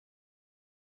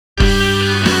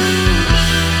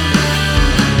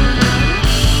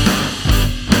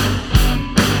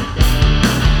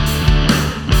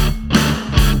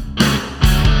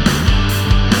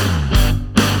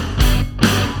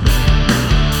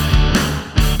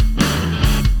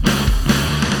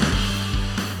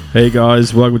Hey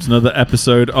guys, welcome to another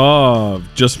episode of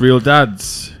Just Real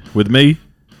Dads with me,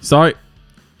 Si.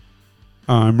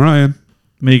 I'm Ryan.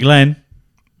 Me, Glenn.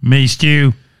 Me,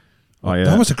 Stu. Oh yeah,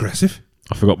 That was aggressive.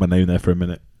 I forgot my name there for a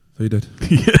minute. So you did.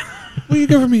 What are you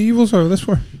giving me evils out of this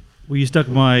for? Well, you stuck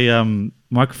my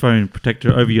microphone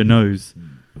protector over your nose.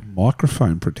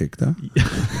 Microphone protector.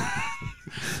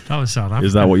 That was South Africa.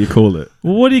 Is that what you call it?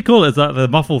 Well, what do you call it? Is that the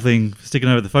muffle thing sticking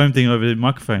over the foam thing over the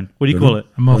microphone? What do you call it?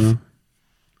 A muff?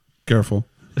 Careful.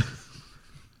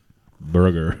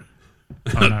 Burger.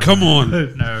 Oh, no. Come on.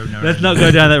 No. Let's not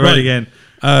go down that road Right. again.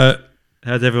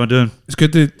 How's everyone doing? It's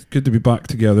good to be back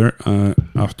together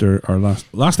after our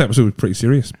last episode was pretty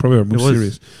serious. Probably our most was.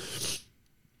 serious.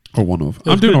 Or one of. It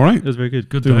I'm was doing good. all right. It was very good.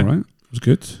 Good Doing all though. right. It was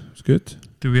good. It was good.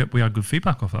 We had good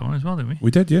feedback off that one as well, didn't we?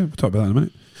 We did, yeah. We'll talk about that in a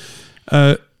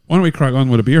minute. Why don't we crack on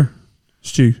with a beer?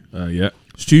 Stu. Yeah.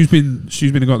 Stu's been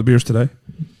and got the beers today.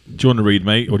 Do you want to read,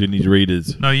 mate, or do you need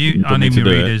readers? No, You I don't need need me to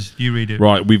do it. readers. You read it.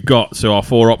 Right, we've got our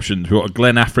 4 options. We've got a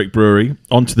Glen Affric Brewery,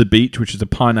 Onto the Beach, which is a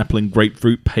pineapple and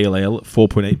grapefruit pale ale at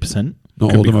 4.8%. Not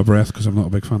Could holding be- my breath because I'm not a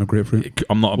big fan of grapefruit.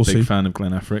 I'm not a We'll big see. fan of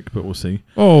Glen Affric, but we'll see.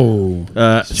 Oh.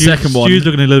 Second one. Stu's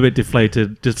looking a little bit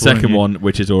deflated. Just Second warning you. one,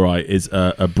 which is all right, is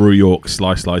a Brew York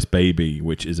Slice Baby,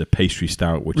 which is a pastry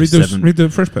stout, which Read, is read the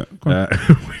first bit. Go on.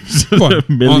 which is Go on.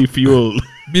 Milli Fuel.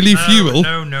 Milli Fuel.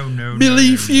 No.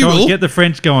 Milli Come on, Fuel. get the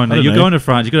French going. I don't You're know. going to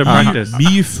France. You've got to practice.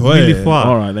 Mille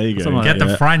All right, there you go. Something like Get the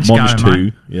Yeah. French Monge going, 2,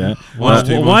 mate. yeah. Monge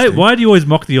two. Why do you always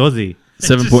mock the Aussie?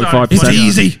 7.5%. It's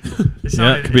easy.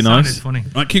 Yeah, could be nice. Funny.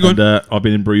 Right, keep going. And I've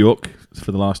been in Brew York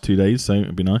for the last 2 days, so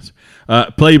it'd be nice.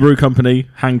 Play Brew Company,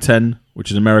 Hang 10,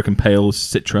 which is American Pale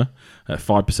Citra at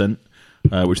 5%,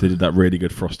 which they did that really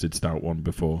good frosted stout one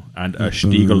before. And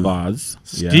Stiegel Vase.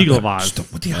 Stiegelvars.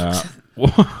 Stop with the accent.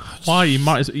 Why?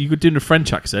 You could do in a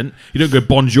French accent. You don't go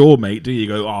bonjour, mate, do you? You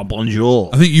go,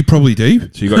 bonjour. I think you probably do.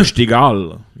 So you got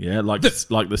Stiegel. Yeah, like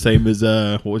the same as,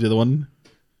 what was the other one?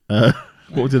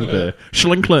 What was the other beer?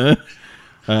 Schlinkler.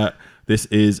 This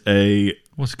is a...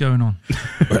 What's going on?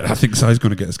 I think Si's going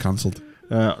to get us cancelled.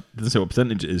 doesn't say what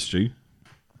percentage it is, Stu.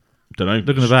 Don't know.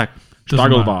 Look in the back. Doesn't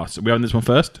matter. Stagelvars. Are we having this one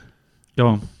first? Go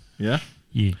on. Yeah.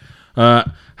 Yeah.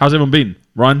 How's everyone been?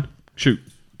 Ryan, shoot.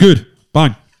 Good.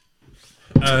 Bang.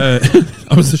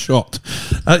 That was the shot.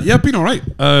 Yeah, been all right.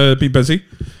 Been busy.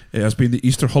 It has been the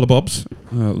Easter hollybobs.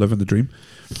 Living the dream.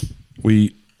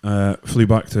 We flew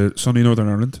back to sunny Northern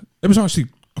Ireland. It was actually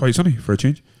quite sunny for a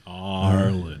change.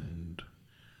 Ireland.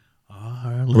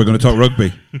 We're going to talk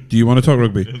rugby. Do you want to talk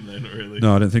rugby? No, not really.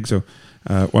 No, I didn't think so.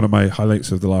 One of my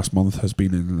highlights of the last month has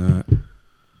been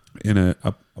in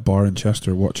a bar in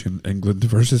Chester watching England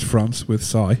versus France with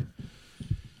Si,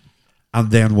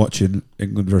 and then watching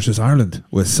England versus Ireland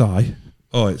with Si.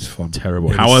 Oh, it's fun.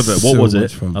 Terrible. It However, was what so was it?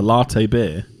 much fun. A latte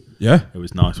beer. Yeah, It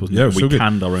was nice, wasn't Yeah, it? it was We so good.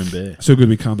 canned our own beer. so good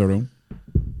we canned our own.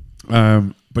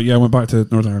 But yeah, I went back to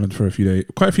Northern Ireland for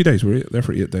quite a few days. We were there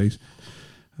for 8 days,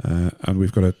 and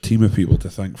we've got a team of people to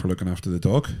thank for looking after the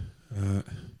dog,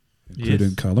 including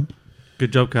Yes. Callum.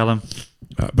 Good job, Callum.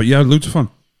 But yeah, loads of fun.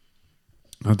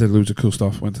 I did loads of cool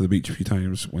stuff. Went to the beach a few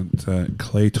times. Went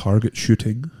clay target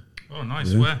shooting. Oh,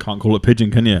 nice. Yeah. Where? Can't call it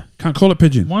pigeon, can you? Can't call it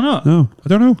pigeon. Why not? No, I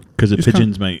don't know. Because of Just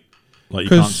pigeons, mate. Like, you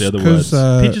can't say other words.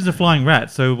 Pigeons are flying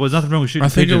rats, so there's nothing wrong with shooting I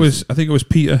think pigeons. it was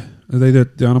PETA. They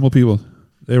the animal people.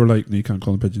 They were like, no, you can't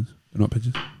call them pigeons. They're not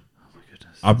pigeons.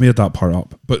 I've made that part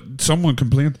up, but someone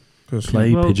complained because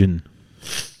Play Well- pigeon.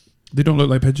 they don't look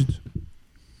like pigeons.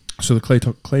 So the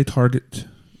clay target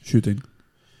shooting,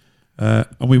 and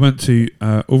we went to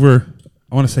over.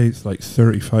 I want to say it's like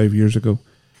 35 years ago.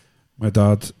 My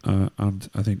dad and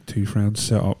I think 2 friends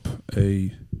set up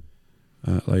a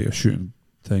like a shooting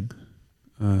thing,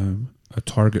 a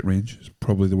target range is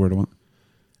probably the word I want,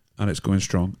 and it's going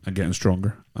strong and getting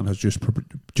stronger, and has just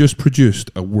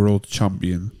produced a world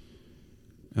champion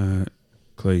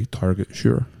clay target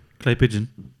shooter. Clay pigeon.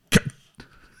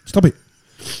 Stop it.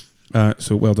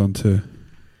 So well done to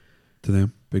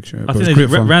them. Big shout out. I But think it was there's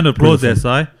great fun. round of applause Great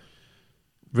there, fun.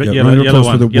 Si. Yeah, Yellow, round of yellow applause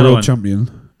for one. the Yellow world one.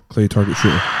 champion clay target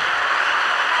shooter.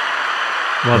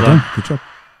 Well done. Good job.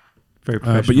 Very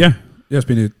professional. But yeah, it's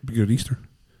been a good Easter.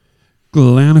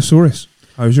 Glanosaurus.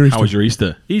 How was your Easter? How was your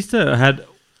Easter? Easter, I had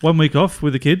 1 week off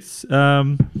with the kids.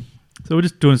 So we're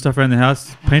just doing stuff around the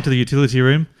house, painted the utility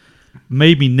room.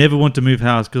 Made me never want to move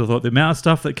house because I thought the amount of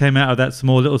stuff that came out of that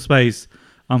small little space,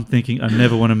 I'm thinking I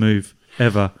never want to move,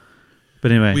 ever.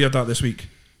 But anyway. We had that this week.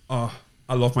 I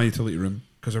love my utility room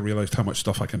because I realised how much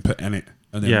stuff I can put in it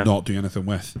and then Yeah. not do anything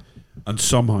with. And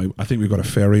somehow, I think we've got a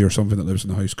fairy or something that lives in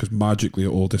the house because magically it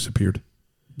all disappeared.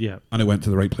 Yeah. And it went to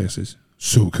the right places.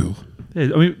 So cool. Yeah,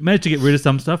 I mean, managed to get rid of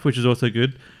some stuff, which is also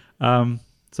good.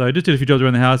 So I just did a few jobs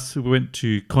around the house. We went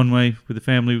to Conway with the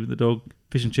family, with the dog,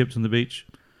 fish and chips on the beach.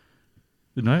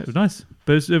 No, it was nice.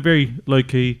 But it's a very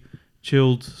low-key,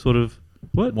 chilled sort of...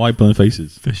 What? Why burn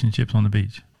faces? Fish and chips on the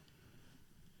beach.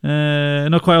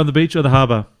 Not quite on the beach or the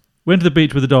harbour. Went to the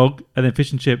beach with the dog and then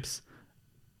fish and chips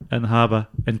and the harbour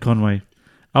and Conway.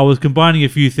 I was combining a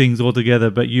few things all together,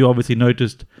 but you obviously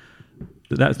noticed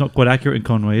that that's not quite accurate in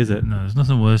Conway, is it? No, there's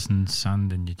nothing worse than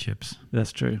sand in your chips.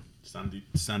 That's true.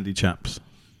 Sandy chaps.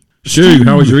 Stu,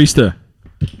 how was your Easter?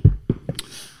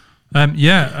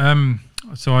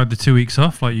 So I had the 2 weeks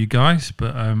off like you guys,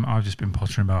 but I've just been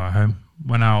pottering about at home.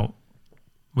 Went out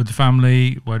with the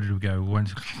family. Where did we go? We went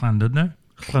to Llandudno.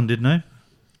 Llandudno?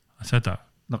 I said that.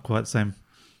 Not quite the same.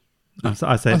 I say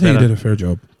I it think better. you did a fair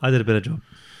job. I did a better job.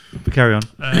 But carry on.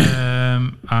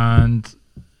 And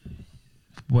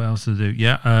what else to do?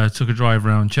 Yeah, took a drive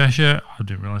around Cheshire. I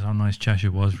didn't realise how nice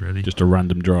Cheshire was, really. Just a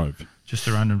random drive. Just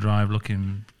a random drive,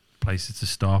 looking places to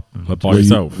stop. And Like by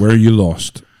yourself? Where you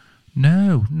lost?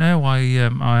 No, I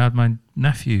had my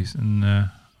nephews and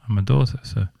my daughter.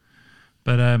 So,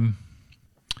 but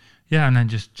yeah, and then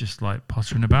just like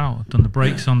pottering about. I've done the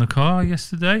brakes on the car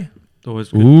yesterday. Always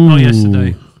good. Ooh. Oh,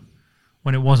 yesterday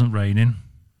when it wasn't raining.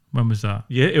 When was that?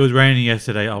 Yeah, it was raining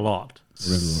yesterday a lot.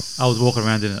 Really lost. I was walking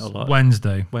around in it a lot.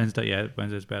 Wednesday. Wednesday, yeah,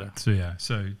 Wednesday's better. So yeah,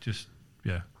 just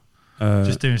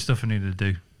Just doing stuff I needed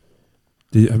to do.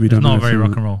 have you It's done not very anything-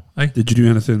 rock and roll. Hey, Did you do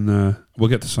anything? We'll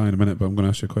get to sign in a minute, but I'm going to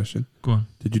ask you a question. go on.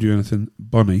 Did you do anything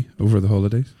bunny over the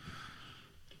holidays?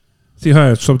 See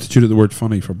how I substituted the word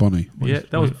funny for bunny. Yeah,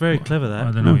 that was very clever, I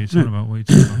that. don't know what you're talking about. What are you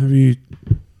talking about? Have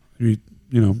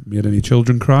you had any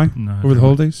children cry No, over the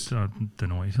holidays? I don't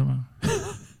know what you're talking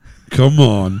about. Come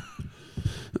on,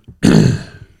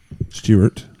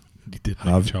 Stuart. You did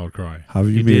Have- make a child cry. Have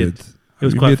you You made? did. It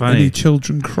was have you quite made funny. Any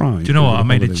children cry? Do you know over what? I the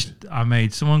made holidays? I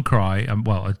made someone cry.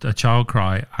 A child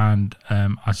cry, and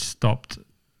I stopped.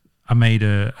 I made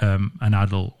an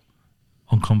adult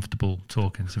uncomfortable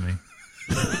talking to me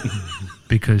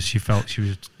because she felt she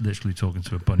was literally talking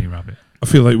to a bunny rabbit. I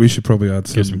feel like we should probably add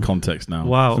Give some some, context now.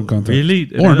 Wow, some context. really?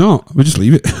 or not. We just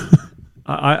leave it.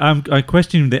 I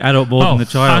question the adult more than the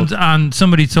child. And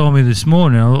somebody told me this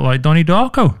morning I look like Donnie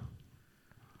Darko.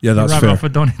 Yeah, that's Rabbit fair. off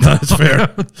of Donnie That's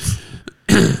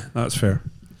Darko. That's fair.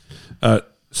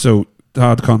 So to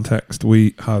add context,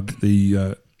 we had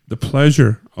the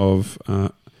pleasure of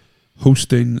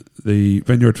hosting the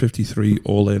Vineyard 53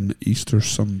 All-In Easter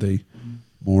Sunday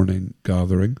morning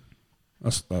gathering.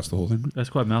 That's the whole thing. That's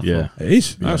quite a mouthful. Yeah. It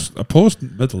is. Yeah. That's a post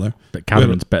middle there. But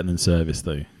Cameron's better than service,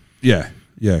 though. Yeah.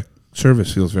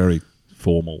 Service feels very,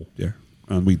 Formal.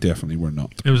 and we definitely were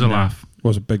not. It was a No. laugh. It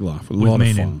was a big laugh. A With lot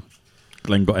meaning. of fun.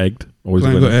 Glenn got egged. Always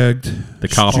Glenn a got winner. egged. The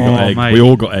carpet Oh, got egged. mate. We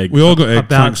all got egged. We all got egged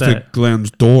About thanks to that.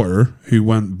 Glenn's daughter, who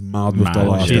went mad with the Mad.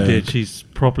 last She egg. did. She's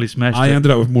properly smashed I it.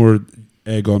 ended up with more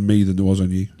egg on me than there was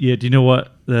on you. Yeah, do you know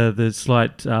what the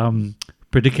slight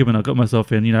predicament I got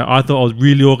myself in? You know, I thought I was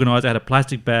really organised. I had a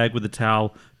plastic bag with a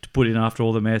towel to put in after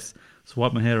all the mess,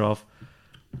 swipe my hair off.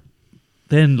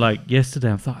 Then, like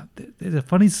yesterday, I thought there's a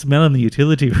funny smell in the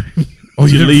utility room. Oh,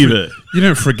 you didn't leave for- it. You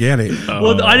didn't forget it.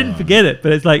 Well, I didn't forget it,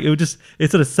 but it's like it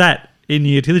sort of sat in the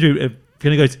utility room. It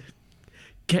kind of goes,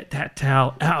 get that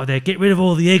towel out of there. Get rid of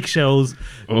all the eggshells.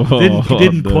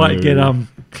 Didn't quite get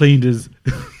cleaned as.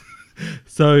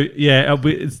 So yeah,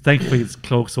 thankfully it's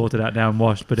clogged, sorted out now and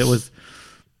washed, but it was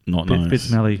Not a nice. bit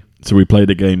smelly. So we played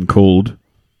a game called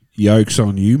Yolks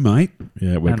on you, mate.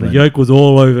 we're And the playing. yolk was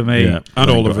all over me. Yeah. And Glenn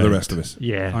all got over the egged. rest of us.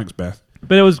 Yeah. Thanks, Beth.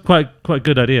 But it was quite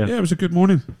good idea. Yeah, it was a good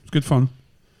morning. It was good fun.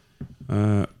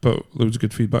 But loads of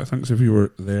good feedback. Thanks if you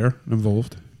were there and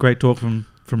involved. Great talk from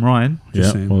Ryan. Just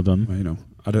Yeah, saying. well done. Well, you know,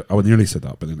 I would nearly said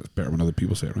that, but then it's better when other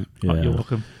people say it, right? Oh, Yeah. you're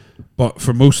welcome. But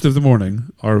for most of the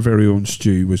morning, our very own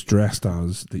Stu was dressed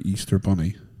as the Easter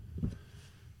Bunny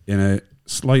in a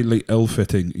slightly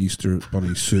ill-fitting Easter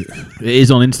Bunny suit. It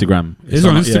is on Instagram. It's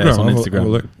on Yeah, Instagram. it's on I'll Instagram.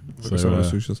 look So, at some of the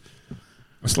socials.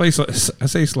 I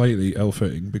say slightly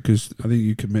ill-fitting because I think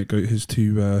you could make out his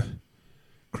two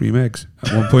cream eggs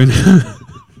at one point.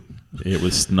 It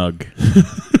was snug.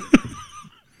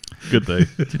 Good though.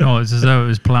 Do you know, it's as though it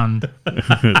was planned.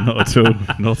 Not at all.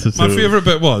 Not at My all. favourite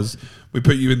bit was we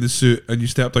put you in the suit and you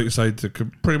stepped outside to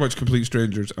pretty much complete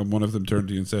strangers, and one of them turned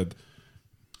to you and said,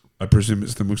 "I presume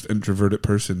it's the most introverted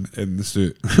person in the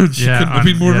suit." She Yeah, couldn't have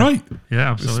been more yeah. right.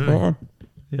 Yeah, It's spot absolutely. on.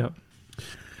 Yeah.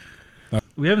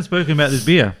 We haven't spoken about this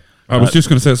beer. I was just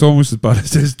going to say it's almost as bad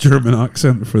as his German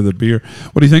accent for the beer.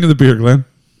 What do you think of the beer, Glenn?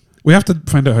 We have to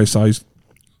find out how sized.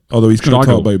 Although he's going to talk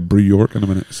Struggle. about Brew York in a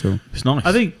minute. So It's nice.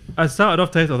 I think I started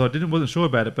off tasting. I thought wasn't sure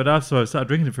about it, but after I started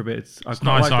drinking it for a bit, it's quite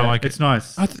nice, I that. like it. It's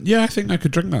nice. I think I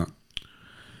could drink that.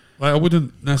 Like, I wouldn't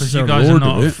Because you necessarily guys are order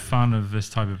not a it. fan of this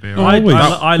type of beer. No, right? always.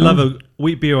 I love a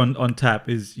wheat beer on tap.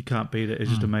 You can't beat it. It's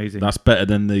just amazing. That's better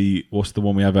than what's the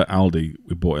one we have at Aldi?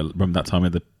 We bought it. Remember that time we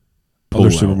had the Other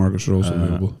pull-out? supermarkets are also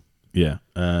available. Yeah,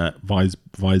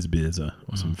 Weissbierzer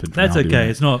or something. from That's Aldi, okay. wasn't it?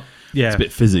 It's not. Yeah. It's a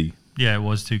bit fizzy. Yeah, it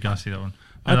was too gassy, that one.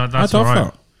 I'd That's have all right.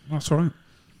 that. That's all right.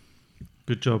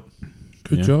 Good job.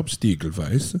 Good Yeah. job,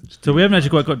 Stiegelweiss. So we haven't actually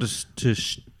quite got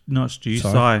to not stew. Si.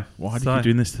 Sigh. Why do you Sigh. keep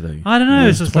doing this today? I don't know. Yeah,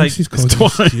 It's just twice like he's It's called him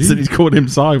twice, Stu. and he's called him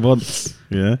Si once.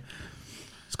 Yeah,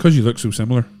 It's because you look so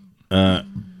similar.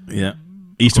 yeah.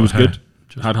 Easter was Got hair.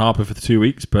 good. Had Harper for the 2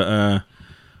 weeks, but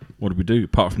what did we do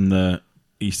apart from the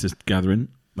Easter gathering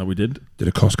that we did? Did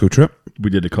a Costco trip. We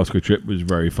did a Costco trip. It was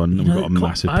very fun. And we got a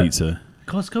massive pizza.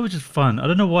 Costco is just fun. I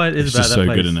don't know why it is It's about just that so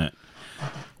place. good, isn't it?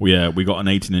 We got an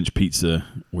 18-inch pizza,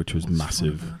 which was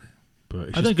massive. But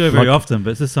it's I just don't go very like- often, but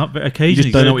it's just something. You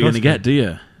Occasionally, just don't know what go you're to going to Costco. get, do you?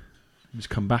 You just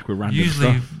come back with random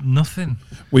Usually stuff. nothing.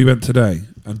 We went today,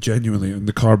 and genuinely in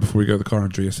the car before we got the car,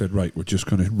 Andrea said, "Right, we're just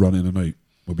going to run in and out.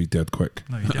 We'll be dead quick."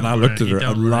 No, you don't And I run looked it- at you her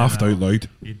don't and run it laughed out loud.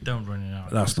 You don't run it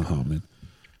out. That's not happening.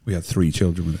 We had 3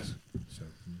 children with us. So,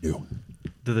 no.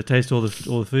 Do they taste all the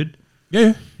food?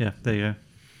 Yeah. Yeah, there you go.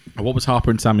 And what was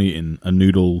Harper and Sammy eating? A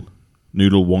noodle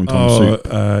wonton Oh, soup.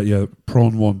 yeah,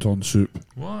 prawn wonton soup.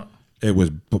 What? It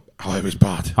was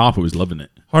bad. Harper was loving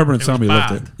it. Harbour and It Sammy was loved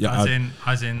bad. it. Yeah,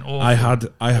 as in awful. I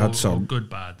had or some. good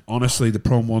bad. Honestly, the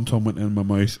prawn wonton went in my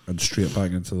mouth and straight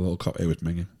back into the little cup. It was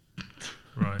minging.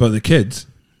 Right. But the kids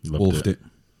Loved wolfed it.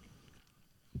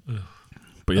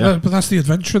 But yeah, But that's the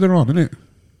adventure they're on, isn't it?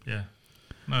 Yeah.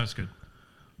 No, it's good.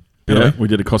 Anyway. we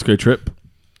did a Costco trip,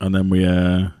 and then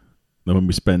when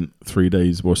we spent 3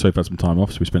 days. Well, Sophie had some time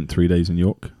off, so we spent 3 days in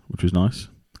York, which was nice.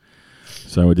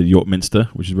 So I did York Minster,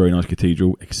 which is a very nice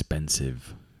cathedral.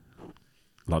 Expensive,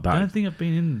 like I that. don't think I've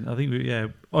been in. I think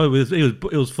Oh,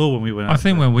 it was full when we went out. I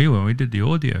think when we went, we did the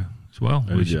audio as well,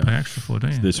 Oh, which you yeah. pay extra for,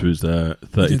 don't you? This was We did the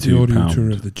 £32. audio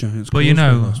tour of the Giants. But you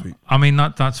Causeway know, last week. I mean,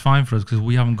 that's fine for us because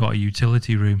we haven't got a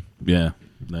utility room. Yeah,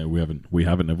 no, we haven't. We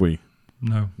haven't, have we?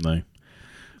 No. No.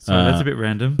 So that's a bit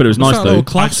random. But it was What's nice that though. little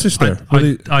classes there?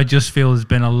 I just feel there's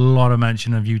been a lot of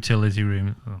mention of utility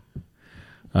room.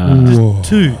 Whoa.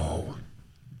 2.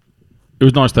 It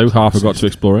was nice though. Harper got to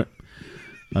explore it,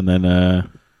 and then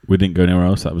we didn't go anywhere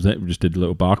else. That was it. We just did a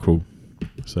little bar crawl.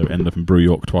 So ended up in Brew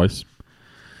York twice,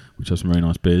 which has some very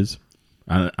nice beers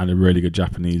and a really good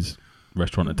Japanese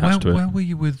restaurant attached to Where it. were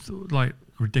you with like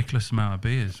ridiculous amount of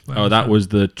beers? Where Oh, that was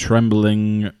the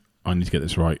Trembling. I need to get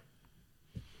this right.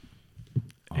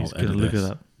 He's I'll going to edit look this.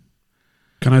 it up.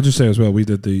 Can I just say as well, we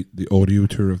did the audio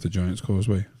tour of the Giants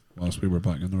Causeway whilst we were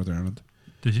back in Northern Ireland.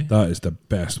 Did you? That is the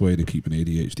best way to keep an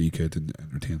ADHD kid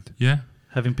entertained. Yeah.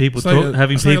 Having people It's like talk, a-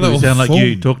 having it's like a people who little sound like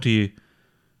you phone. talk to you.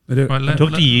 They don't, Right,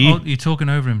 Talk to you. Oh, you're talking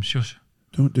over him. Shush.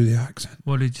 don't do the accent.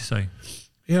 What did you say?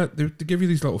 Yeah, they give you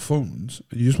these little phones,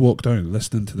 and you just walk down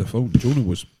listening to the phone. Jonah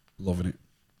was loving it,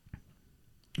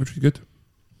 which was good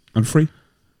and free.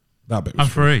 That bit was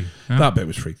I'm free. Yeah. That bit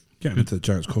was free. Getting Good. into the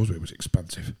Giants Causeway was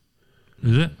expensive.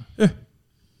 Is it? Yeah.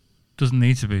 Doesn't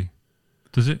need to be.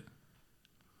 Does it?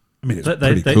 I mean, it's They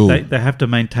pretty cool. they have to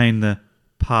maintain the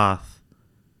path.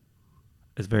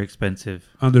 It's very expensive.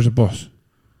 And there's a bus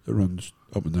that runs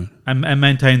up and down. And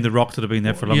maintain the rocks that have been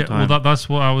there for a long yeah, time. well, that's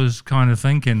what I was kind of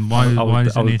thinking. Why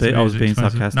does it need to be? I was as being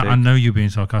expensive? sarcastic. No, I know you're being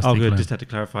sarcastic. Oh, good. Glenn. Just had to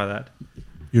clarify that.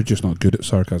 You're just not good at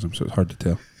sarcasm, so it's hard to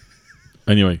tell.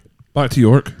 Anyway, Back to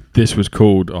York. this was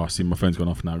called. Oh, I see my phone's gone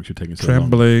off now because you're taking so long.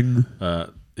 Trembling.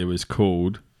 It was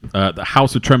called the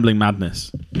House of Trembling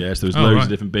Madness. Yes, there was Oh, loads right. of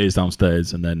different beers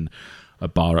downstairs, and then a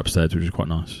bar upstairs, which was quite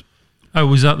nice. Oh,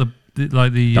 was that the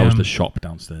That was the shop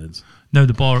downstairs. no,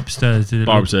 the bar upstairs? Did it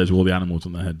Bar look, upstairs with all the animals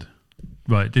on their head.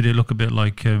 right? Did it look a bit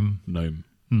like Gnome.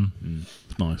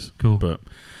 It's nice. cool? But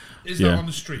Is Yeah. that on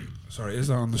the street? Sorry, is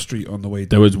that on the street on the way down?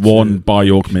 there was one to- by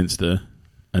York Minster,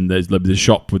 and there's a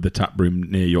shop with the tap room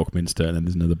near York Minster, and then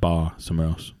there's another bar somewhere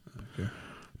else. Okay.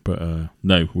 But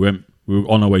no, we were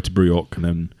on our way to Brew York, and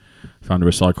then found a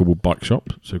recyclable bike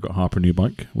shop. So we got Harper a new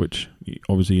bike, which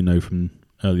obviously you know from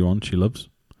earlier on she loves.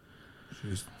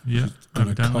 She's Yeah, going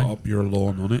to cut evidently. up your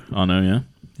lawn on it. I know, yeah.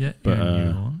 Yeah, But, yeah, you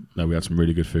uh, know. No, we had some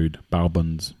really good food. Bao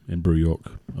buns in Brew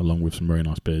York, along with some very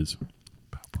nice beers.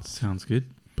 Sounds good.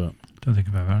 Don't think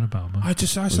I've ever had a barber. I It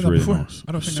said was that really before. nice.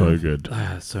 I don't think I So have. good.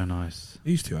 Ah, so nice.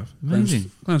 He used to have. Amazing.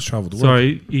 Glenn's travelled the world.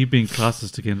 Sorry, you being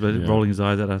classist again, but Yeah. rolling his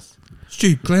eyes at us.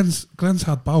 Stu, Glenn's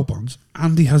had bow bonds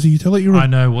and he has a utility room. I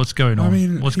know what's going on. I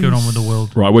mean, what's going on with the he's-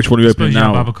 world? Right, which one are we Suppose opening you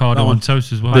have now? avocado That one. on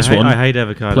toast as well. This I hate, one? I hate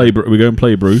avocado. We go and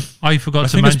play brew. I forgot I to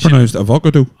think it's mention. pronounced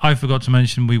avocado. I forgot to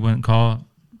mention we went car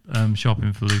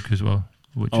shopping for Luke as well.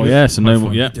 Which Oh was yeah, so quite no,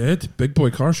 fun. yeah. Did big boy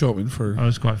car shopping for? That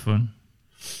was quite fun.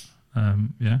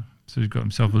 Yeah, so he's got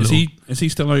himself a Is little he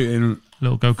still out in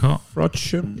little go kart.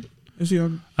 Frodsham? Is he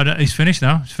on? He's finished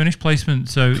now. He's finished placement,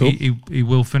 so Cool. he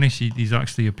will finish. He's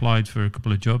actually applied for a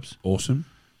couple of jobs. Awesome.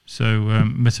 So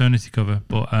maternity cover,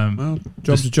 but Well,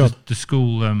 job's a job. The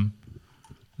school,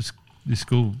 the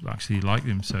school actually liked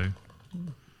him, so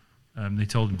they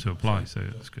told him to apply. So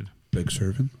that's good. Big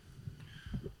serving.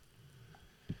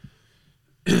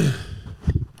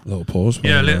 Little pause.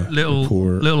 Yeah, while, little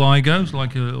poor- eye goes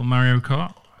like a little Mario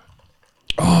Kart.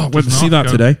 Oh, went to does see not that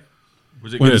go- today.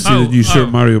 Was it Went to good? see the new Super Oh.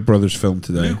 Mario Brothers film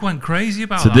today. Luke went crazy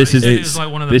about So that. this He is- said it was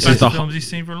like one of the this is best the films he's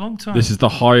seen for a long time. This is the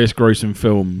highest grossing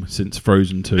film since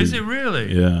Frozen 2. Is it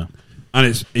really? Yeah. And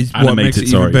it's what Animated, makes it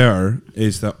sorry. even better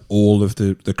is that all of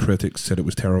the critics said it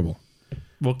was terrible.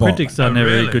 Well, But- critics are Oh, never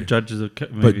really? good judges of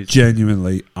But movies.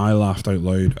 genuinely, I laughed out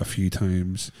loud a few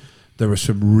times. There were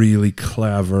some really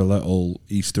clever little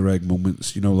Easter egg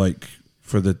moments, like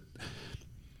for the.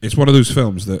 It's one of those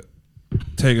films that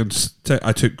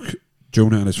I took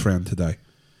Jonah and his friend today,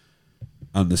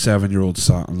 and the 7-year-old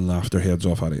sat and laughed their heads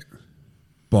off at it.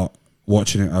 But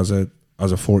watching it as a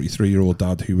 43-year-old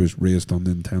dad who was raised on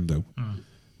Nintendo,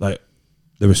 like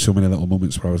there was so many little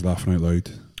moments where I was laughing out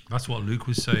loud. That's what Luke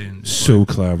was saying. So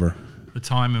clever, The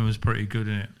timing was pretty good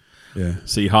in it. yeah.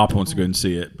 See, Harper wants to go and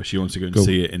see it, but she wants to go and Go.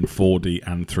 see it in 4D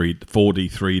and 4D,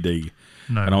 3D.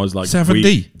 No, And I was like,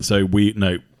 7D?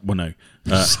 No.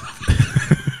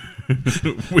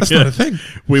 That's not a thing.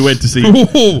 We went to see.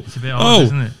 Oh, it's a bit odd,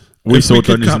 isn't it? We If saw we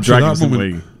could Dungeons and capture that Dragons, didn't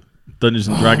moment. we? Dungeons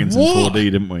and Dragons in what? 4D,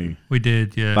 didn't we? We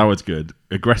did, yeah. That was good.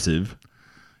 Aggressive.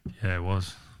 Yeah, it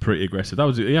was. Pretty aggressive. That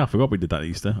was. Yeah, I forgot we did that at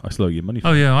Easter. I stole your money.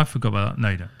 Oh yeah, I forgot about that. No,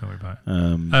 you don't worry about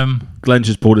it. Glenn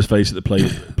just pulled his face at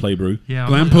the play brew. Yeah,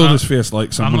 Glenn pulled his face like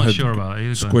I'm someone not had sure about it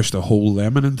either. squished a whole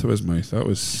lemon into his mouth. That It's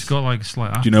was got like a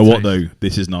slight. Do you know what aftertaste. though?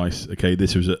 This is nice. Okay,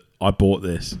 this was. I bought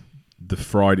this the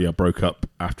Friday I broke up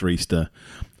after Easter,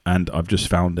 and I've just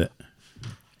found it.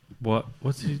 What?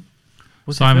 What's he?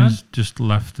 What's Simon's just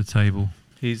left the table.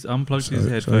 He's unplugged So- his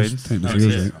so I was headphones. taking his Oh,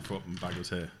 ears he's- out. I thought my bag was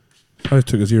here. I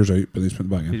took his ears out, but he's put it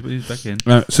back in. He's back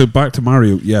in. So back to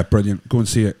Mario. Yeah, brilliant. Go and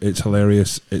see it. It's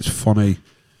hilarious. It's funny.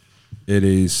 It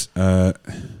is.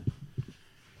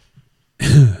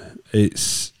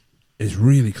 It's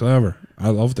really clever. I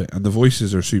loved it, and the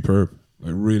voices are superb.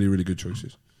 Like really, really good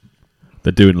choices.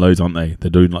 They're doing loads, aren't they?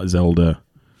 They're doing like Zelda,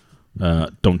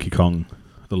 Donkey Kong,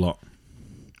 the lot.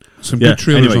 Some Yeah, good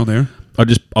trailers anyway. on there.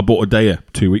 I bought a Daya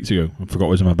 2 weeks ago. I forgot it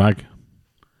was in my bag.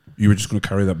 You were just going to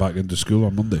carry that back into school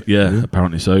on Monday. Yeah, were you?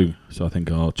 apparently so. So I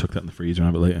think I'll chuck that in the freezer and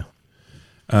have it later.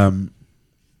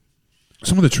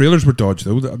 Some of the trailers were dodged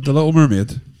though. The Little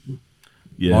Mermaid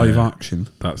Yeah, live action,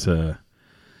 That's a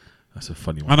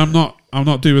funny one. and I'm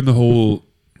not doing the whole,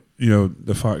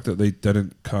 the fact that they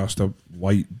didn't cast a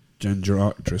white ginger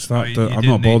actress. Oh, That you I'm didn't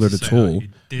not need bothered to at say that. all. You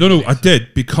didn't No, need I to.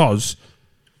 did because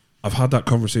I've had that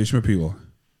conversation with people.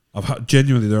 I've had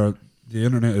genuinely the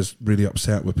internet is really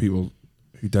upset with people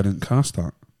who didn't cast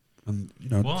that, and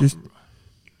What? just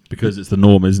Because it's the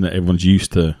norm, isn't it? Everyone's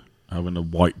used to having a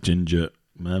white ginger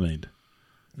mermaid.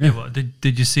 Yeah, well,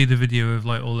 did you see the video of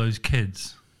like all those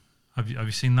kids? Have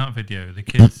you seen that video? The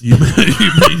kids. you may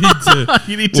need to.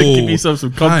 You need to Whoa, give yourself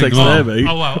some hang context on. there, mate.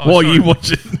 Oh, wow. Oh, What are you sorry.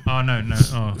 watching? Oh no.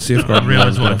 Oh, Safeguard I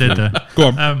realised what I did there. Go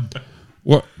on.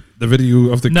 What the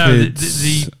video of the No, kids?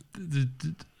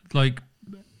 the like.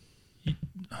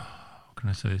 How can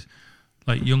I say this?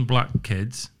 Like young black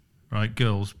kids, right?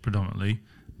 Girls predominantly,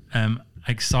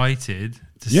 excited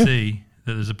to Yeah. see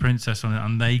that there's a princess on it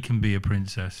and they can be a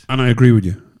princess. And I agree with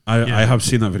you. I Yeah. have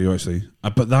seen that video actually,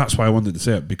 but that's why I wanted to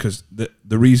say it, because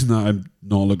the reason that I'm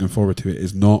not looking forward to it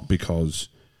is not because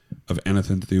of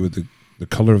anything to do with the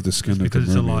color of the skin of the Because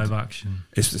it's a mermaid. live action.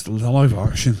 It's just live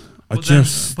action. But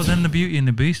then the Beauty and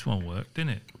the Beast won't work,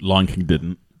 didn't it? Lion King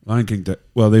didn't. Lion King.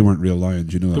 Well, they weren't real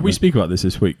lions, you know that. Did we right? speak about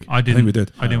this week? I didn't. think we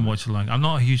did. I didn't watch the Lion King. I'm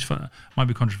not a huge fan. Might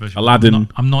be controversial. but Aladdin.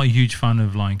 I'm not a huge fan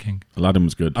of Lion King. Aladdin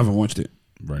was good. I haven't watched it.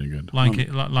 Very good. Lion King.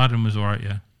 Aladdin was alright.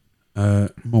 Yeah.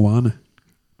 Moana,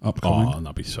 upcoming. Oh,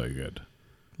 that'd be so good.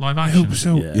 Live I action. hope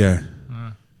so. Yeah. Yeah.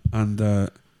 Uh, And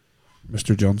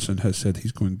Mr. Johnson has said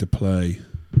he's going to play.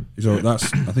 I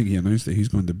think he announced that he's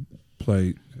going to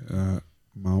play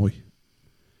Maui.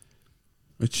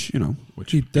 Which he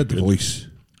would did be the good. voice.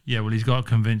 yeah. Well, he's got to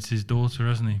convince his daughter,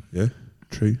 hasn't he? Yeah,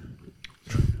 true.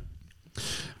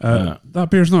 That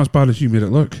beer's not as bad as you made it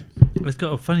look. It's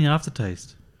got a funny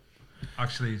aftertaste.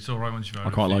 Actually, it's all right once you've had I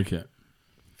quite like it.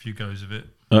 a few goes of it.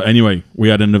 Anyway, we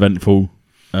had an eventful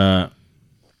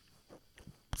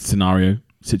scenario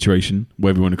situation,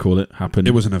 whatever you want to call it, happened.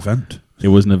 It was an event. It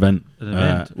was an event. An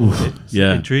event. It's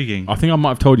yeah. intriguing. I think I might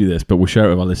have told you this, but we'll share it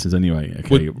with our listeners anyway.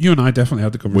 Okay. Well, you and I definitely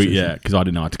had the conversation. Because I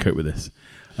didn't know how to cope with this.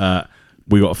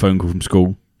 We got a phone call from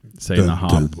school saying Dun, that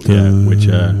dun, Harper, dun. which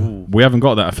we haven't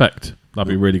got that effect. That'd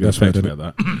be really good That's why I effect to did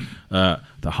get that.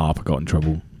 That Harper got in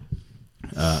trouble,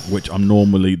 which I'm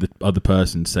normally the other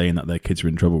person saying that their kids are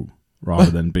in trouble rather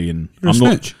than being. You're a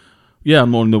snitch.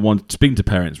 I'm not the one speaking to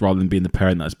parents rather than being the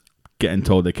parent that's getting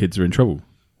told their kids are in trouble.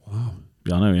 Wow.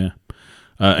 Yeah, I know. Yeah.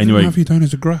 Anyway, have you down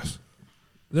as a grass?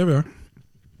 There we are.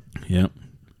 yeah.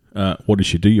 What did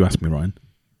she do? You ask me, Ryan.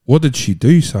 What did she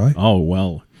do, Si? Oh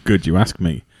well, good. You ask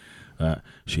me.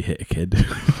 She hit a kid.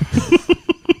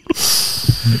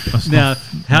 Now,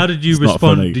 how did you It's not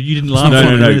respond? funny. You didn't laugh. No, at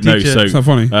no, it no, when the no. teacher- So It's not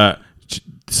funny.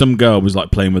 Some girl was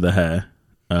like playing with her hair.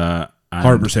 And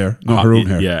Harper's hair, not her own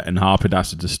hair. Yeah, and Harper had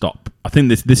asked her to stop. I think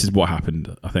this is what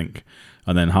happened. I think,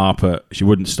 and then Harper, she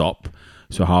wouldn't stop,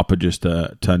 so Harper just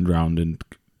turned around and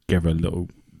gave her a little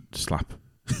slap,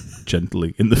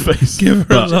 gently in the face. Give her a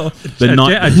But little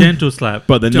a gentle slap.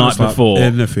 But the night before,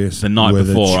 in the face. the night with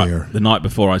before, a chair. the night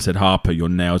before, I said, Harper, your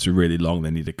nails are really long.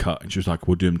 They need a cut. And she was like,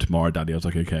 we'll do them tomorrow, Daddy. I was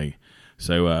like, okay.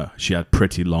 So she had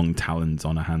pretty long talons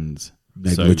on her hands.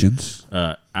 Negligence.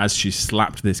 So, as she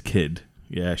slapped this kid,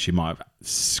 yeah, she might have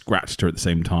scratched her at the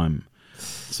same time.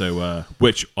 So,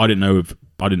 which I didn't know.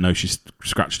 I didn't know she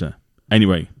scratched her.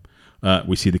 Anyway,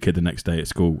 we see the kid the next day at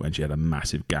school, and she had a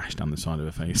massive gash down the side of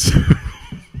her face.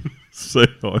 So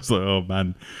I was like, oh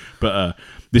man. But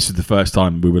this is the first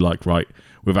time we were like, right,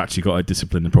 we've actually got to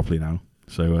discipline her properly now.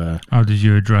 So how did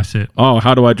you address it? oh,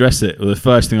 how do I address it? Well, the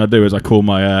first thing I do is I call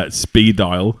my speed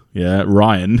dial,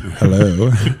 Ryan.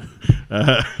 Hello.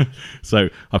 So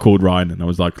I called Ryan and I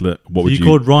was like, look, what would You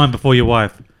called Ryan before your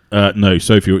wife. No,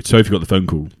 Sophie got the phone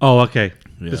call. Oh, okay.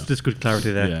 Yeah. Just good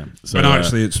clarity there. Yeah. So But no,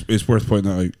 actually, it's worth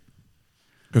pointing that out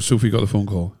because Sophie got the phone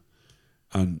call,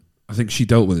 and I think she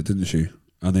dealt with it, didn't she?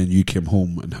 And then you came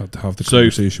home and had to have the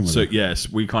conversation with so her.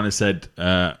 yes, we kind of said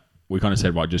right,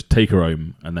 just take her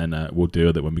home and then we'll deal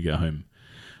with it when we get home.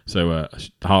 So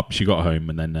she got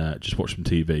home and then just watched some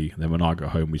TV. And then when I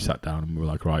got home, we sat down and we were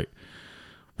like, right,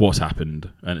 what's happened?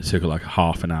 And it took her like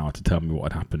half an hour to tell me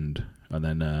what had happened. And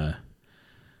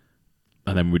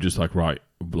then we're just like, right,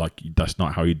 like that's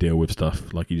not how you deal with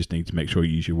stuff. Like you just need to make sure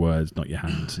you use your words, not your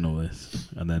hands, and all this.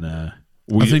 And then I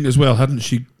think as well, hadn't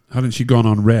she gone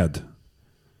on red?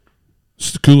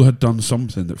 School had done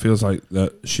something that feels like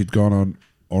that she'd gone on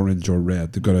orange or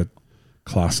red. They've got a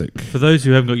classic. For those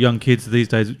who haven't got young kids these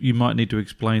days, you might need to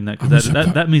explain that because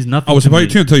that means nothing. I was to about me.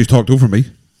 to until you talked over me.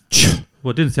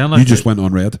 Well, it didn't sound like You just it. went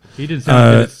on red. He didn't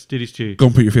sound like it, did he, Stu? Go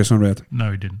and put your face on red. No,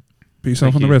 he didn't. Put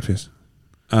yourself Thank on the you. red face.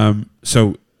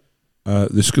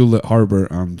 The school that Harbour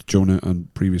and Jonah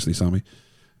and previously Sammy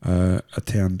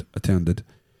attended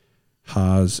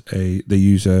has they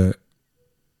use a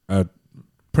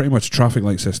pretty much traffic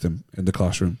light system in the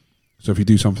classroom. So if you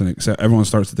do something, everyone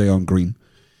starts the day on green.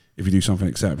 If you do something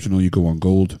exceptional, you go on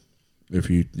gold. If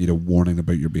you need a warning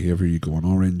about your behaviour, you go on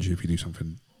orange. If you do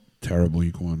something terrible,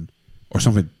 you go on, or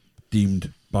something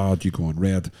deemed bad, you go on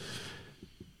red.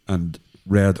 And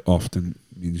red often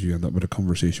means you end up with a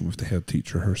conversation with the head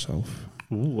teacher herself.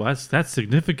 Ooh, that's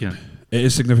significant. It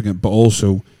is significant, but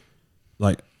also,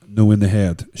 like, knowing the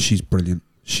head, she's brilliant.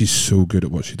 She's so good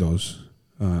at what she does.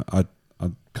 I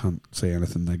can't say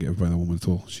anything negative about the woman at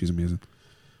all. She's amazing.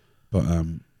 But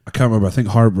I can't remember. I think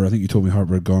you told me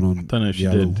Harbour had gone on. don't know if she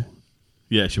yellow. did.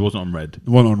 Yeah, she wasn't on red.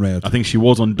 The one on red. I think she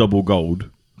was on double gold,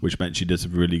 which meant she did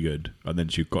some really good, and then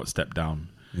she got stepped down.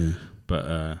 Yeah.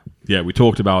 But we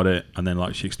talked about it, and then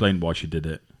like she explained why she did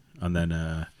it, and then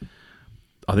I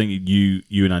think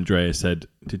you and Andrea said,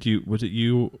 was it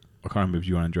you? I can't remember if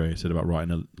you and Andrea said about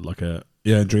writing a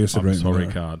Yeah, Andrea said I'm right. sorry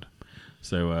card.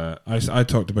 So I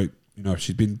talked about,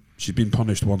 she's been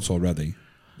punished once already.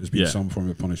 There's been Yeah. some form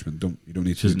of punishment. You don't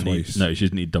need she to do doesn't it need, twice. no, she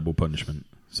doesn't need double punishment.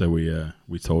 So we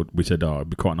said, oh, it'd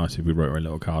be quite nice if we wrote her a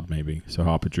little card, maybe. So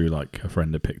Harper drew like her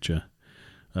friend a picture.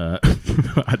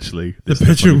 Actually, The this is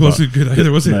picture funny part. wasn't good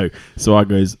either, was it? No. So I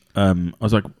goes, I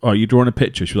was like, oh, you drawing a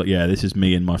picture? She was like, yeah, this is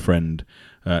me and my friend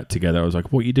together. I was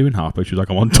like, what are you doing, Harper? She was like,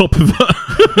 I'm on top of her.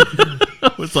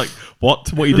 I was like,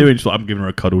 what? What are you doing? She's like, I'm giving her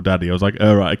a cuddle, Daddy. I was like,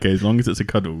 oh, right, okay, as long as it's a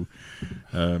cuddle.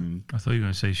 I thought you were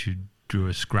going to say she drew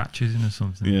her scratches in or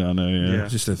something. Yeah, I know, yeah. Yeah.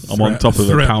 Just a I'm on top of a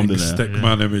threatening pounding her. stick Yeah.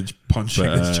 man image punching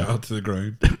But, his child to the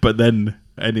ground. But then,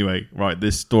 anyway, right,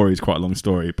 this story is quite a long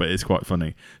story, but it's quite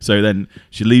funny. So then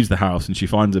she leaves the house and she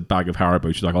finds a bag of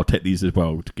Haribo. She's like, I'll take these as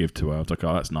well to give to her. I was like,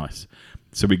 oh, that's nice.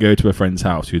 So we go to a friend's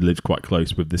house who lives quite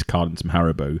close with this card and some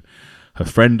Haribo. Her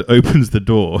friend opens the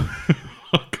door.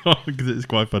 Oh God, because it's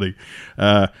quite funny.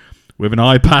 With an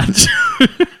eye patch.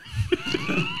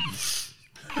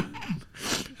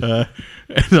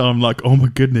 And I'm like, oh my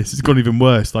goodness, it's gone even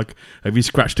worse. Like, have you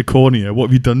scratched a cornea? What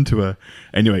have you done to her?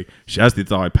 Anyway, she has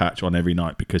this eye patch on every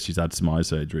night because she's had some eye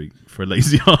surgery for a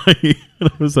lazy eye. And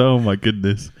I was like, oh my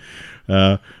goodness.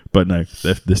 But no,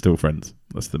 they're still friends.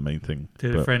 That's the main thing.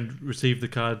 Did a friend receive the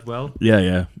card well?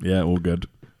 Yeah, all good.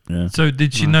 Yeah, So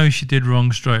did she know she did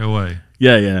wrong straight away?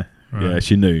 yeah. Right. Yeah,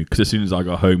 she knew. Because as soon as I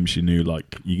got home, she knew,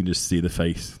 like, you can just see the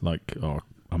face, like, oh,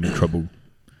 I'm in trouble.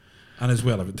 And as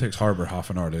well, if it takes Harbour half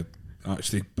an hour to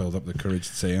actually build up the courage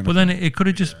to say anything. But then it could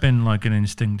have just been like an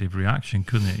instinctive reaction,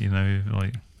 couldn't it? You know,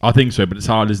 like I think so, but it's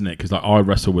hard, isn't it? Because like, I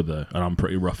wrestle with her, and I'm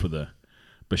pretty rough with her.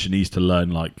 But she needs to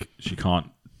learn, like, she can't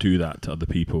do that to other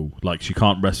people. Like, she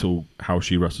can't wrestle how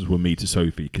she wrestles with me to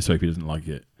Sophie, because Sophie doesn't like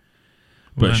it.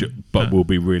 Well, But we'll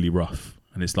be really rough.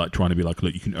 And it's like trying to be like,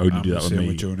 look, you can only do that with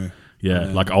me. Jonah. Yeah,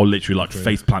 like I'll literally like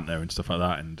face plant her and stuff like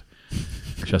that, and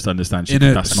she has to understand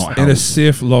that's not how. In a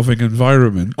safe, loving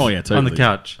environment. Oh yeah, totally. On the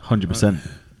couch. 100%.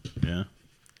 Yeah,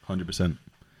 100%.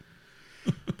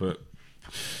 But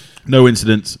no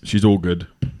incidents. She's all good.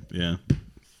 Yeah.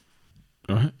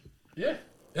 All right. Yeah,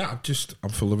 I'm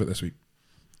full of it this week.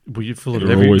 Well, you're full of it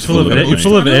You're every always full of it, You're mate.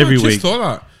 full of it every I week. just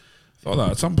thought that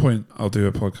at some point I'll do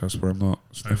a podcast where I'm not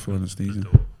sniffling and sneezing.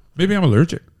 Maybe I'm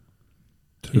allergic.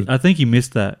 I think you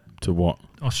missed that. To what?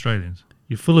 Australians.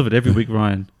 You're full of it every week,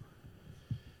 Ryan.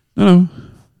 No,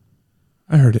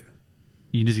 I heard it.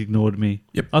 You just ignored me.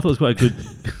 Yep. I thought it was quite a good.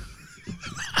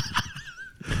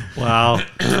 Wow.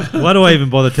 Why do I even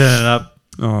bother turning up?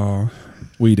 Oh,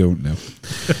 we don't know.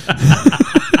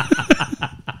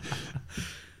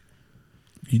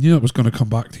 You knew it was going to come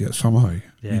back to you somehow.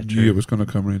 Yeah, you true. knew it was going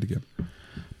to come around again.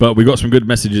 But we got some good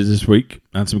messages this week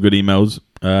and some good emails,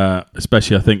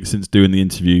 especially I think since doing the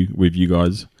interview with you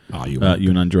guys, you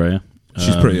and Andrea.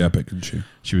 She's pretty epic, isn't she?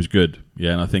 She was good,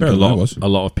 yeah, and I think Better a than I was.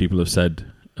 lot of people have said,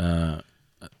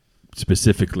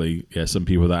 specifically, some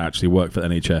people that actually work for the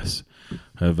NHS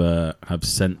have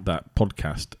sent that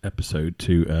podcast episode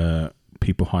to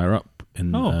people higher up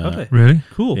in have they? Really?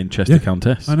 Cool. in Chester Yeah,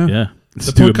 Countess. I know. Yeah, it's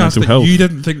The to do with podcast mental that health. you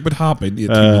didn't think would happen 18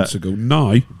 months ago.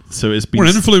 Now So it's we're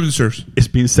been influencers. it's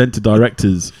been sent to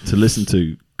directors to listen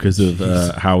to because of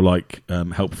how like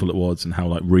helpful it was and how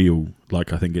like real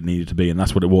like I think it needed to be, and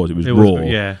that's what it was. It was raw,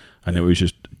 yeah. and it was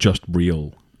just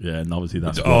real. Yeah, and obviously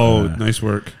that's Nice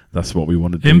work. that's what we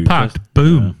want to do. Impact.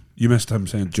 Boom. You missed him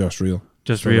saying just real.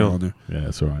 Just Throw that real. on there. Yeah,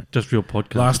 that's all right. Just real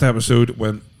podcast. Last episode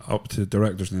went up to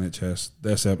directors in the NHS.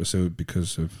 This episode,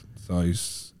 because of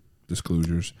Thai's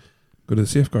disclosures, go to the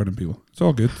safeguarding people. It's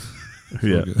all good. It's all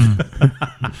Yeah,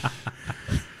 good.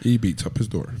 He beats up his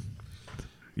door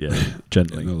yeah, in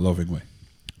gently. a loving way.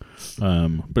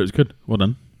 But it's good. Well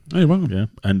done. Oh, you're welcome. Yeah,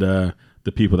 and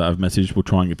the people that have messaged, we'll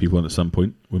try and get people on at some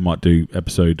point. We might do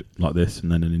episode like this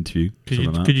and then an interview. Could something you,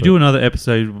 like that, could you but- do another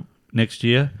episode next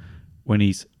year when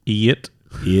he's it?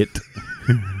 it?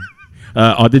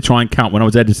 I did try and count when I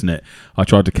was editing it. I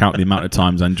tried to count the amount of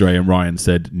times Andrea and Ryan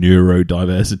said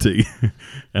neurodiversity,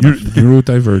 and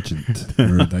Neurodivergent.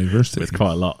 Neurodiversity. it's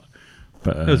quite a lot.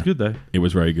 But That was good though. it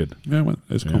was very good. Yeah, well,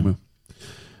 it's Yeah. cool.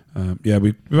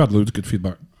 We've had loads of good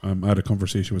feedback. I had a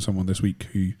conversation with someone this week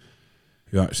who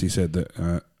actually said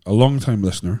that a long-time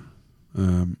listener.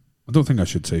 I don't think I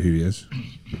should say who he is.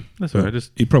 That's but all right.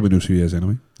 Just he probably knows who he is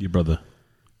anyway. Your brother.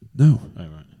 No, Oh,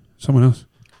 right. someone else.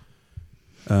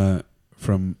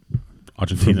 From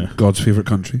Argentina. God's favourite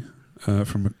country,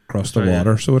 from across the Australia.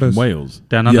 water. So it is. Wales.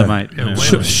 down under, Yeah. mate. Yeah,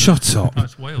 Yeah. Wales. Shut up. No,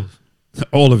 it's Wales.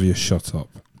 All of you, shut up.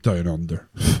 Down under.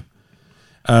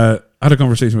 I had a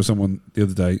conversation with someone the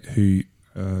other day who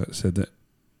said that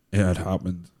it had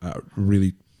happened at a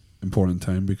really important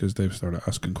time because they've started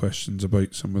asking questions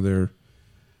about some of the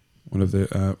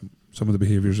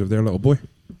behaviours of their little boy.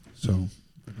 So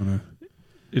we're gonna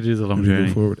It is a long maybe go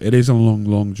journey. forward. It is a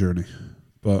long journey,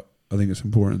 but I think it's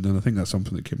important, and I think that's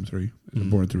something that came through. It's Mm.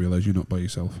 important to realise you're not by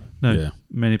yourself. No, Yeah.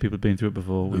 many people have been through it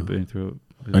before. We've No. been through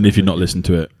it. And if you've not listened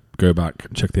to it, go back,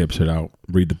 check the episode out,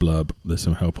 read the blurb. There's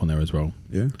some help on there as well.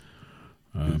 Yeah,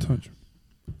 get in touch.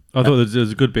 I thought there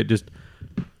was a good bit. Just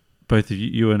both of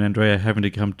you and Andrea having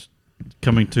to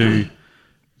coming to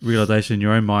realization in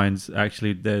your own minds.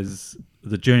 Actually, there's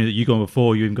the journey that you go on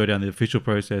before you even go down the official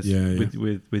process. Yeah.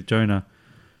 With Jonah,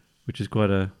 which is quite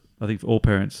I think for all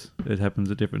parents it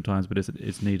happens at different times, but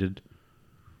it's needed.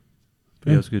 But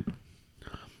yeah, Yeah. it was good.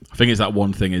 I think it's that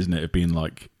one thing, isn't it, of being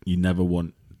like, you never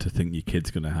want to think your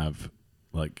kid's going to have,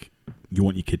 like, you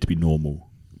want your kid to be normal.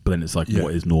 But then it's like, Yeah.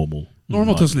 what is normal?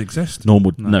 Normal Like, doesn't exist.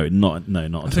 Normal, No. not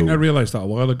I at think I all. realised that a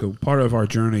while ago. Part of our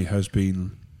journey has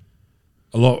been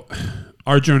a lot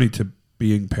our journey to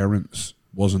being parents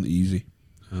wasn't easy.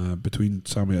 Between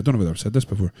Sammy, I don't know whether I've said this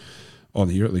before, on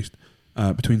the year at least.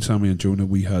 Between Sammy and Jonah,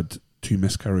 we had 2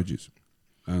 miscarriages,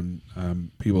 and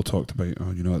people talked about,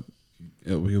 oh, you know what,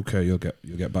 it'll be okay. You'll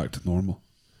get back to normal,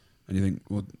 and you think,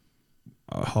 well,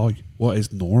 how? What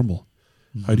is normal?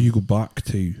 Mm-hmm. How do you go back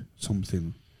to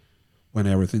something when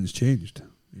everything's changed?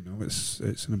 You know, it's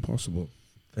an impossible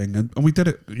thing, and we did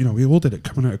it. You know, we all did it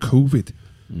coming out of COVID.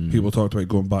 People talked about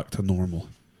going back to normal.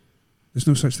 There's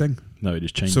no such thing. No, it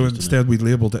just changes. So doesn't instead, we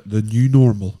labelled it the new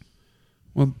normal.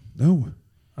 Well, no,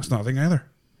 that's not a thing either.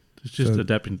 It's just So,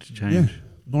 adapting to change. Yeah,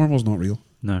 normal's not real.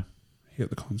 No. I hate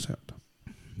the concept.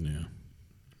 it?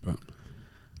 Yeah.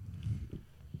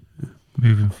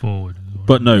 Moving forward. as well.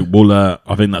 But no, we'll. I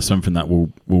think that's something that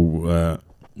we'll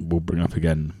bring up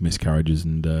again: miscarriages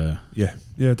and Yeah,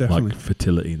 definitely. like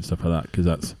fertility and stuff like that. Because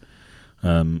that's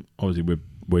obviously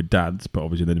we're dads, but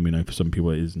obviously then we know for some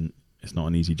people it isn't. It's not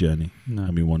an easy journey, No.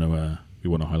 and we want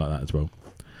to highlight that as well.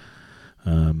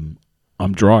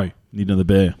 I'm dry. Need another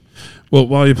beer. Well,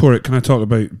 while you pour it, can I talk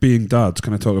about being dads?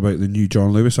 Can I talk about the new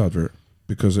John Lewis advert?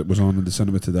 Because it was on in the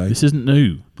cinema today. This isn't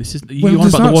new. This is When you on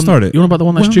does about that the one. start it? You on about the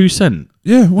one that When- Stu sent?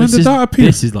 Yeah, when This did is- that appear?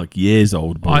 This is like years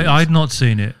old. Boys. I'd not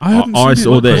seen it. I hadn't I seen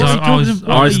saw it. this. What I was-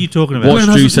 are you talking about? What When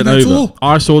Stu hasn't sent seen it at over. all?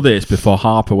 I saw this before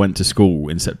Harper went to school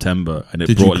in September, and it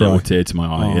Did you brought a little cry? tear to my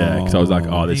eye. Yeah, because I was like,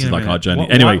 "Oh, this Hang is on a like our minute. journey." Why-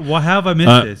 Anyway, why how have I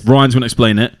missed this? Ryan's going to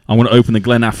explain it. I'm going to open the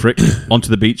Glen Afric onto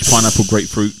the beach, pineapple,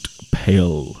 grapefruit,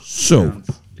 pale, So, Sounds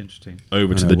interesting.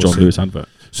 over to I know, the we'll John see. Lewis advert.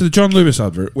 so the John Lewis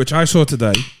advert, which I saw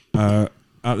today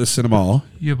at the cinema,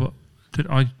 Yeah, but did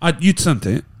I? you'd sent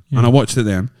it, Yeah. and I watched it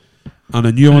then, and I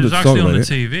knew I It wanted was to talk actually on about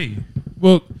the it. TV.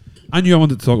 Well, I knew I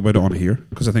wanted to talk about it on here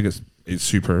because I think it's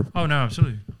superb. Oh no,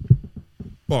 absolutely.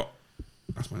 But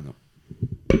that's mine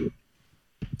though.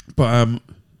 But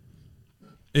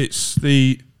it's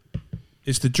the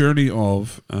journey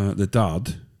of the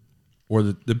dad, or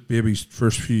the baby's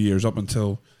first few years up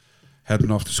until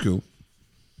heading off to school.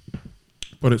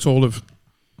 But it's all of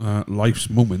life's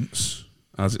moments,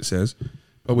 as it says,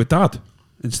 but with dad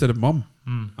instead of mum.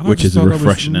 Mm. And I Which just is thought that was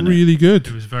refreshing, isn't it? really good.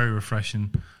 It was very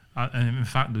refreshing, and in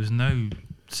fact, there was no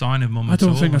sign of mum. I at don't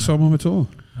all think I in saw it. mum at all.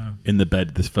 No. In the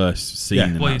bed, this first scene, Yeah.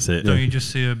 and Well, that's it. don't you just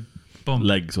see a bump?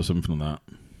 Legs or something like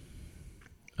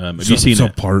that. Have you seen Some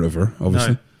it? part of her,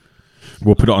 obviously. No.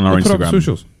 We'll put it on our We'll put it up Instagram. on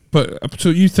socials. But so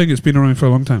you think it's been around for a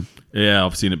long time? Yeah,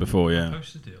 I've seen it before. Yeah,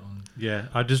 Posted it on. Yeah,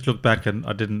 I just looked back and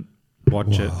I didn't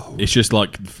watch it. it's just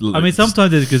like I mean,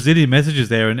 sometimes there's a gazillion messages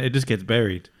there and it just gets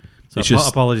buried. So It's just-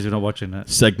 apologies for not watching it.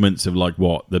 segments of like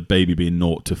what the baby being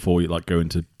 0 to 4, like going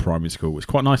to primary school. It's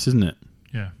quite nice, isn't it?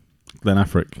 Yeah. Glen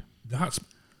Afric. That's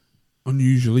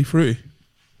unusually fruity.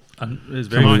 And it's Can't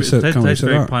very, really it say- tastes can't really say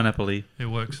very that. pineapple-y. It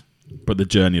works. But the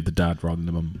journey of the dad rather than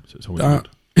the mum. So it's always That,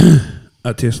 good.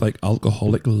 that tastes like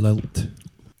alcoholic lilt.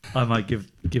 I might give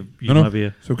you No. my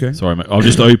beer. It's okay. Sorry, mate. I've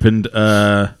just opened.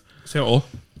 Say it all.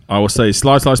 I will say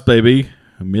Slice Baby,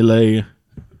 Mille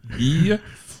Yeah.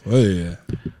 Oh, yeah.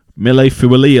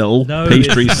 Fualil No,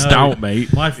 pastry it's- no. stout,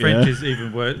 mate. My French Yeah. is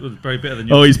even worse. Was very better than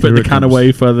yours. Oh, he's put Here the it can comes.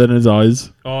 away further than his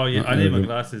eyes. Oh, yeah. I need my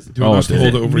glasses. Do you want us to dear.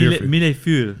 hold it over here for you? Mille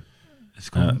Ful. It's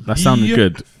called That sounded Yeah.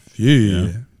 good. Yeah.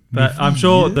 But I'm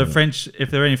sure Yeah. the French,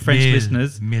 if there are any French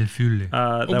listeners, Millefeuille.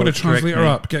 that Open a would correct translator me.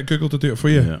 up. Get Google to do it for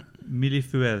you. Yeah. Mille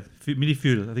Ful. I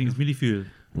think it's Mille Ful.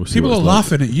 We'll see People what are it's like.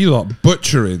 laughing at you lot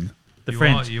butchering. The You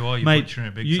French. are- you are, you're Mate, butchering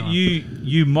it big you, time.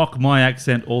 you mock my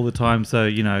accent all the time, so,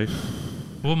 you know.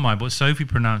 Wouldn't mind, but Sophie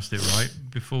pronounced it right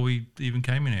before we even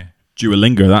came in here.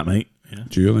 Duolingo, that, mate. Yeah.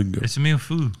 Duolingo. It's a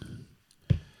millefeuille.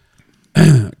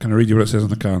 Can I read you what it says on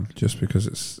the can? Just because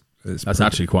it's That's pretty.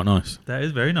 actually quite nice. That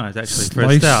is very nice, actually, for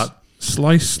a stout.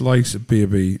 Slice,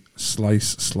 baby.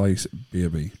 Slice,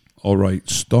 baby. All right,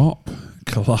 stop,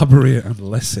 collaborate, and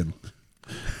listen.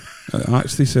 It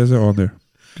actually says it on there.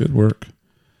 Good work.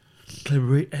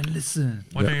 Collaborate and listen.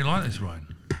 Why Yeah. don't you like this, Ryan?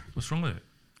 What's wrong with it?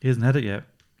 He hasn't had it yet.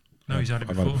 No, he's had it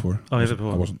I've before. had it before. Oh, you had it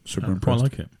before. I wasn't super Oh, I quite impressed.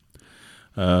 like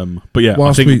it. But yeah,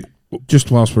 Whilst I think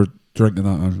whilst we're drinking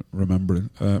that and remembering,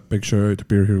 big shout out to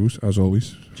Beer Heroes as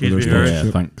always. for Cheers, their Beer Heroes. yeah,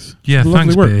 sponsorship. thanks. Yeah, Lovely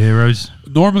thanks, work. Beer Heroes.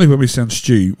 Normally when we send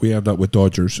Stu, we end up with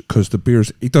Dodgers because the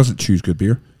beers he doesn't choose good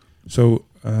beer. So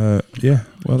yeah, well, Yeah, done,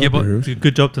 but- Beer Heroes.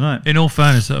 Good job tonight. In all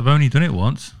fairness, I've only done it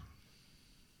once.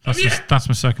 That's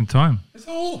my second time. It's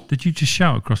all. Did you just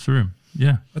shout across the room?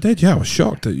 Yeah, I did. Yeah, I was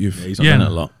shocked that you've. Yeah, he's not Yeah. done it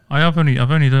a lot. I've only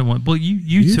done it once. But you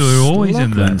You two are always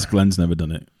in slug. there. Glenn's never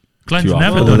done it. Glenn's Too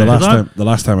never often. done it. the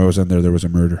last time I was in there was a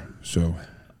murder. So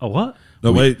Oh, what?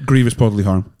 no, wait, grievous bodily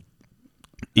harm.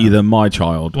 Either my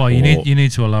child. Well, or you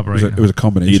need to It elaborate. was a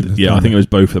combination. yeah, I think it was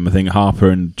both of them. I think Harper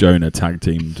and Jonah tag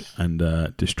teamed and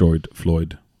destroyed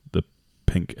Floyd, the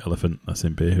pink elephant that's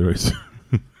in Beer Heroes.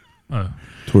 Oh.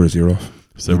 Tore his ear off.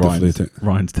 So They deflate it.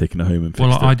 Ryan's taken her home and fixed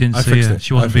Well, I it. didn't I see fixed her. it.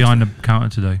 She wasn't I fixed behind the counter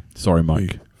today. Sorry,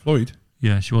 Mike. Floyd.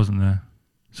 Yeah, she wasn't there.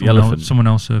 The elephant. Someone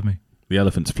else served me. The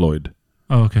elephant's Floyd.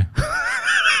 Oh, okay.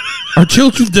 Our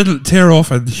children didn't tear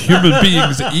off a human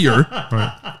being's ear.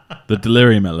 Right. The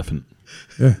delirium elephant.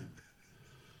 Yeah.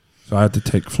 So I had to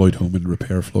take Floyd home and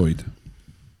repair Floyd.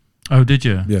 Oh, did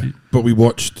you? Yeah. But we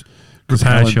watched... 'cause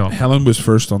Repair shop. Helen was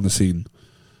first on the scene.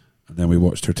 And then we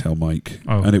watched her tell Mike.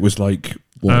 Oh. And it was like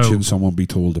watching Oh. someone be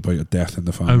told about a death in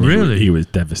the family. Oh, really? He was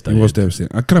devastated. He was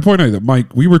devastating. And can I point out that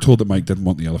Mike... We were told that Mike didn't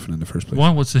want the elephant in the first place. Why?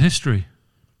 What's the history?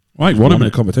 Mike won him Won in it.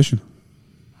 a competition.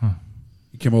 Huh.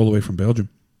 He came all the way from Belgium.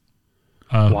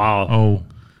 Wow. Oh,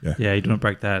 Yeah, you don't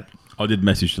break that. I did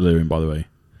message Delirium, by the way.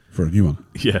 For a new one.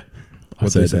 Yeah. I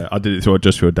What'd they said say? I did it through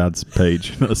Just Your Dad's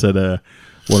page. I said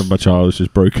one of my child has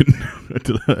just broken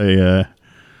the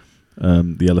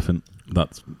elephant.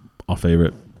 That's our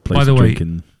favourite place By the of way-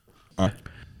 drinking.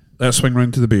 Let's swing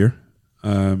round to the beer.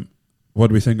 What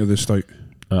do we think of this stout?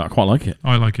 I quite like it.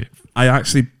 I like it. I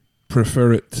actually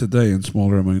prefer it today in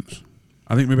smaller amounts.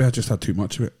 I think maybe I just had too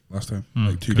much of it last time. Mm.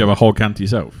 Like too You have a whole can to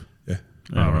yourself. Yeah.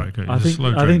 Oh, right. Okay. I It's a think slow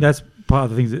I drink. think that's part of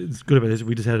the things that's good about this.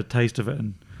 We just had a taste of it,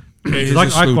 and It is like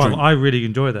a slow drink. I really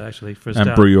enjoy that actually for a And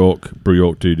stout. Brew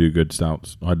York do good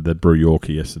stouts. I had the Brew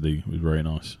Yorkie yesterday. It was very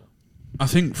nice. I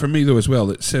think for me though as well,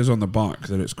 it says on the back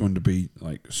that it's going to be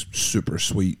like super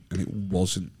sweet, and it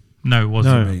wasn't No, it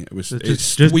wasn't. No. for me. It was It's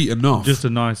it's just- sweet enough, Just a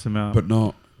nice amount. but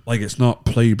not like it's not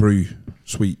play brew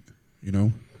sweet. You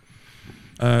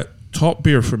know, top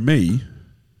beer for me.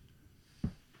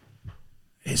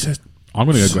 It's a I'm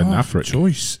going to go tough Glenafric.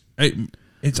 choice.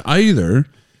 It's either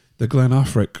the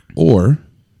Glenafric or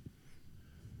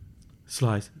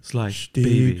slice,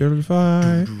 baby.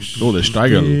 Stiegelweiss. Oh, the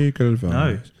Steigel. Stiegelweiss.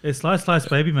 No, it's slice,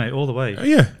 baby, mate, all the way. Oh,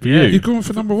 yeah, For you. You're going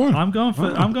for number one. I'm going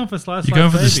for slice. You're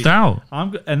going for baby. the stout.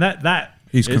 And that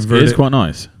He's is- It converted. is quite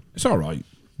nice. It's all right.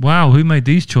 Wow, who made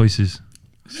these choices?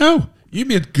 No, you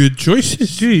made good choices.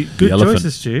 Stu, good elephant.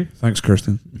 choices, Stu. Thanks,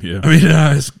 Kirsten. Yeah. I mean,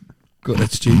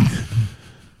 it's cheap.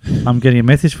 I'm getting a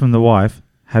message from the wife.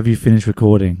 Have you finished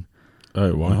recording?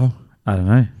 Oh, why? Wow. I don't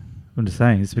know. I'm just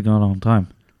saying it's been going on a long time.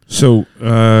 So,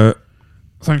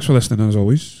 thanks for listening as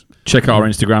always. Check out our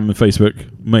Instagram and Facebook,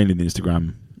 mainly the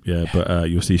Instagram. Yeah, but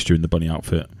you'll see Stu in the bunny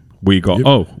outfit. We got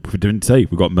we didn't say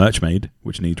we got merch made,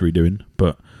 which needs redoing,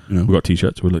 but You know, we got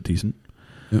t-shirts. We look decent.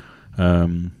 Yep. But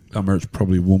that merch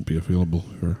probably won't be available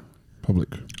for public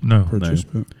No. purchase.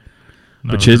 But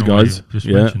no, cheers, I don't know why guys. you Just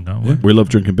Yeah. mentioned that Yeah. one. we love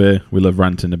drinking beer. We love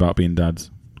ranting about being dads.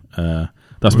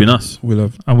 That's been us. we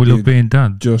love And we love being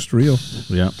dad. just real.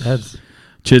 Yeah. Dads.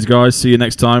 Cheers, guys. See you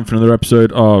next time for another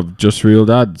episode of Just Real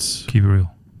Dads. Keep it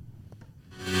real.